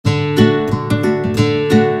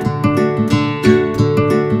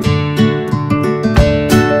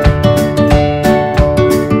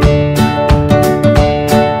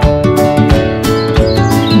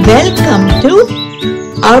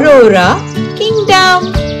Aurora Kingdom.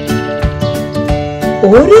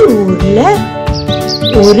 ஒரு ஊர்ல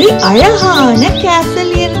ஒரு அழகான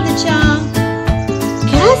கேசல் இருந்துச்சா.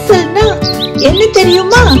 கேசல்னா என்ன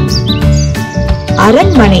தெரியுமா?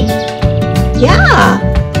 அரண்மனை. யா,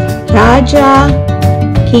 ராஜா,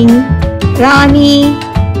 கிங், ராணி,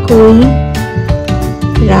 குயின்,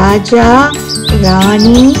 ராஜா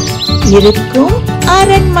ராணி இருக்கும்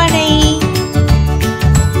அரண்மனை.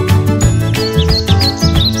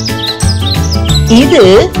 இது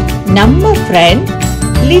நம்ம ஃப்ரெண்ட்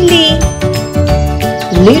லில்லி.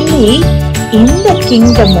 லில்லி இந்த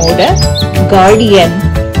கிங்டமோட கார்டியன்.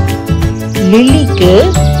 லில்லிக்கு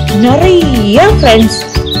நிறைய ஃப்ரெண்ட்ஸ்.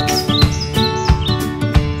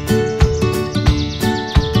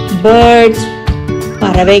 பேர்ட்ஸ்,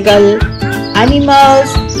 பறவைகள்,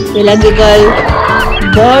 அனிமல்ஸ், விலங்குகள்.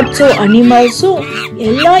 பேர்ட்ஸும் அனிமல்ஸும்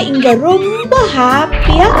எல்லாம் இங்க ரொம்ப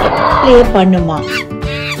ஹாப்பியா ப்ளே பண்ணுமா.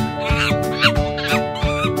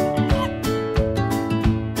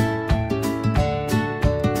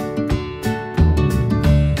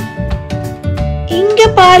 இங்க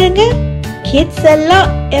பாருங்க, கிட்ஸ் எல்லாம்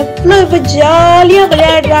எவ்வளவு ஜாலியா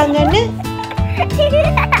விளையாடுறாங்கன்னு.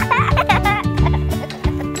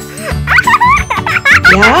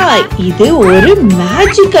 யா, இது ஒரு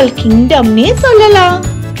மேஜிக்கல் கிங்டம்னே சொல்லலாம்.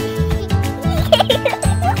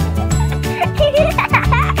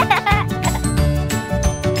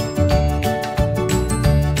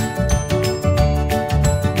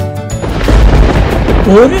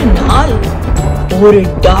 ஒரு நாள் ஒரு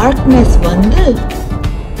டார்க்னஸ் வந்து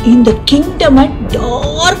இந்த கிங்டமை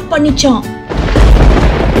டார்க் பண்ணிச்சான்.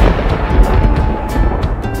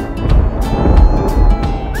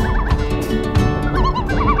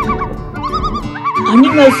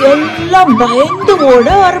 அனிமல்ஸ் எல்லாம் பயந்து ஓட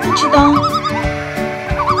ஆரம்பிச்சுதான்.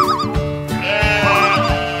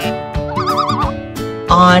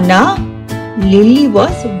 ஆனா லில்லி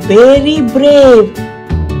வாஸ் வெரி பிரேவ்.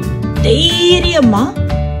 தைரியமா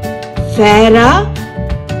ஃபேரா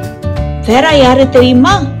யாரு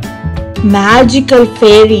தெரியுமா? மேஜிக்கல்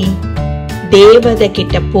ஃபேரி தேவதை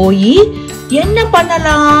கிட்ட போய் என்ன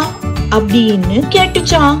பண்ணலாம் அப்படின்னு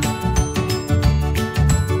கேட்டுச்சான்.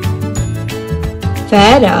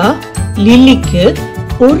 ஃபேரா லில்லிக்கு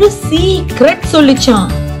ஒரு சீக்ரெட்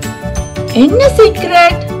சொல்லிச்சான். என்ன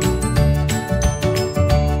சீக்ரெட்?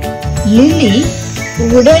 லில்லி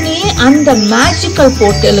உடனே அந்த மேஜிக்கல்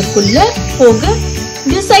போர்ட்டலுக்குள்ள போக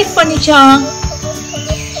டிசைட் பண்ணிச்சான்.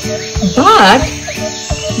 பட்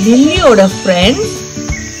லில்லியோட ஃப்ரெண்ட்ஸ்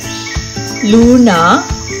லூனா,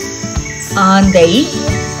 ஆந்தை,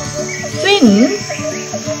 ஃபின்,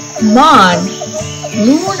 மான்.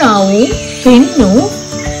 லூனாவும் ஃபின்னும்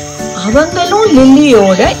அவங்களும்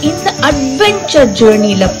லில்லியோட இந்த அட்வென்ச்சர்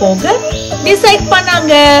ஜர்னில போக டிசைட்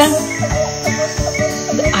பண்ணாங்க.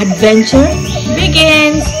 The adventure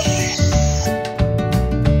begins.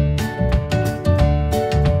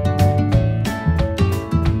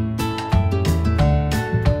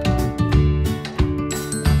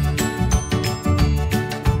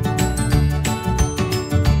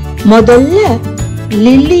 முதல்ல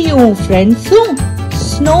லில்லியும் ஃப்ரெண்ட்ஸும்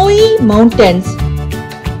ஸ்னோயி மவுண்டன்ஸ்,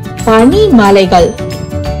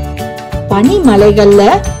 பனிமலைகள்ல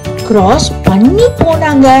கிராஸ் பண்ணி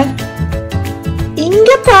போனாங்க. இங்க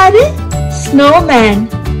பாரு, ஸ்னோமேன்.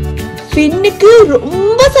 ஃபின்னுக்கு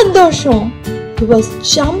ரொம்ப சந்தோஷம். He was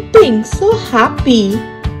jumping so happy.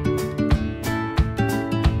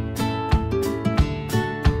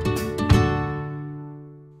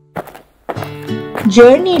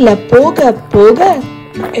 ஜர்னில போக போக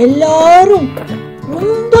எல்லாரும்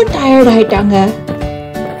ரொம்ப டயர்ட் ஆயிட்டாங்க.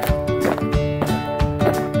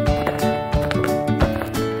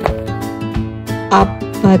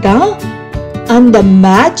 அப்பதான் அந்த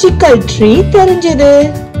மேஜிக்கல் ட்ரீ தெரிஞ்சது.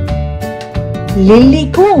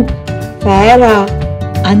 லில்லிக்கும் ஃபேரா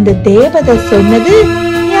அந்த தேவதை சொன்னது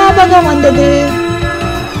ஞாபகம் வந்தது.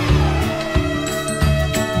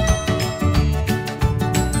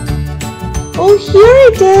 Oh, here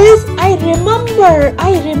it is. I remember.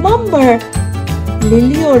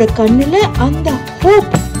 லில்லியோட கண்ணுல அந்த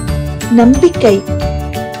hope, நம்பிக்கை.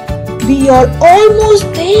 We are almost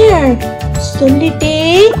there. சொல்லிட்டே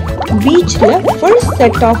பீச்ல first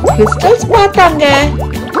set of crystals பார்த்தாங்க.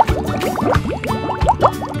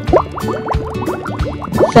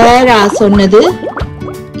 ஃபேரா சொன்னது,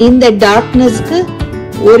 இந்த டார்க்னஸ்க்கு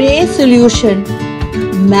ஒரே சொல்யூஷன்,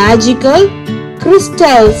 மேஜிக்கல்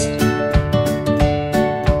கிறிஸ்டல்ஸ்.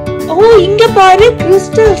 ஓ, இங்க பாரு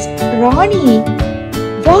கிறிஸ்டல்ஸ். ராணி,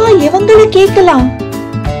 வா இவங்களை கேட்கலாம்.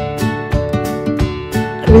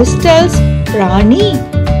 கிறிஸ்டல்ஸ் ராணி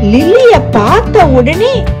லில்லிய பார்த்த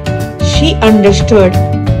உடனே she understood.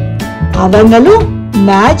 அவங்களும்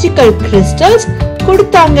மேஜிக்கல் கிறிஸ்டல்ஸ்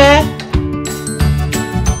கொடுத்தாங்க.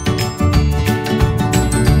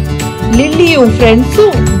 லில்லியும்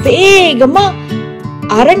ஃப்ரெண்ட்ஸும் வேகமா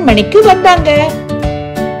அரண்மனைக்கு வந்தாங்க.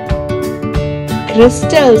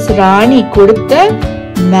 கிறிஸ்டல்ஸ் ராணி கொடுத்த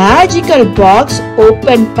மேஜிக்கல் பாக்ஸ்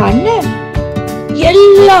ஓபன் பண்ண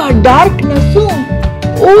எல்லா டார்க்னஸும்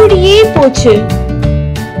ஓடியே போச்சு.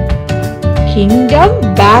 Kingdom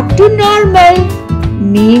back to normal.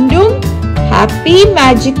 மீண்டும் ஹாப்பி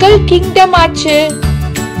மேஜிக்கல் கிங்டம் ஆச்சு.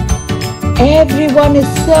 Everyone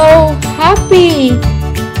is so happy.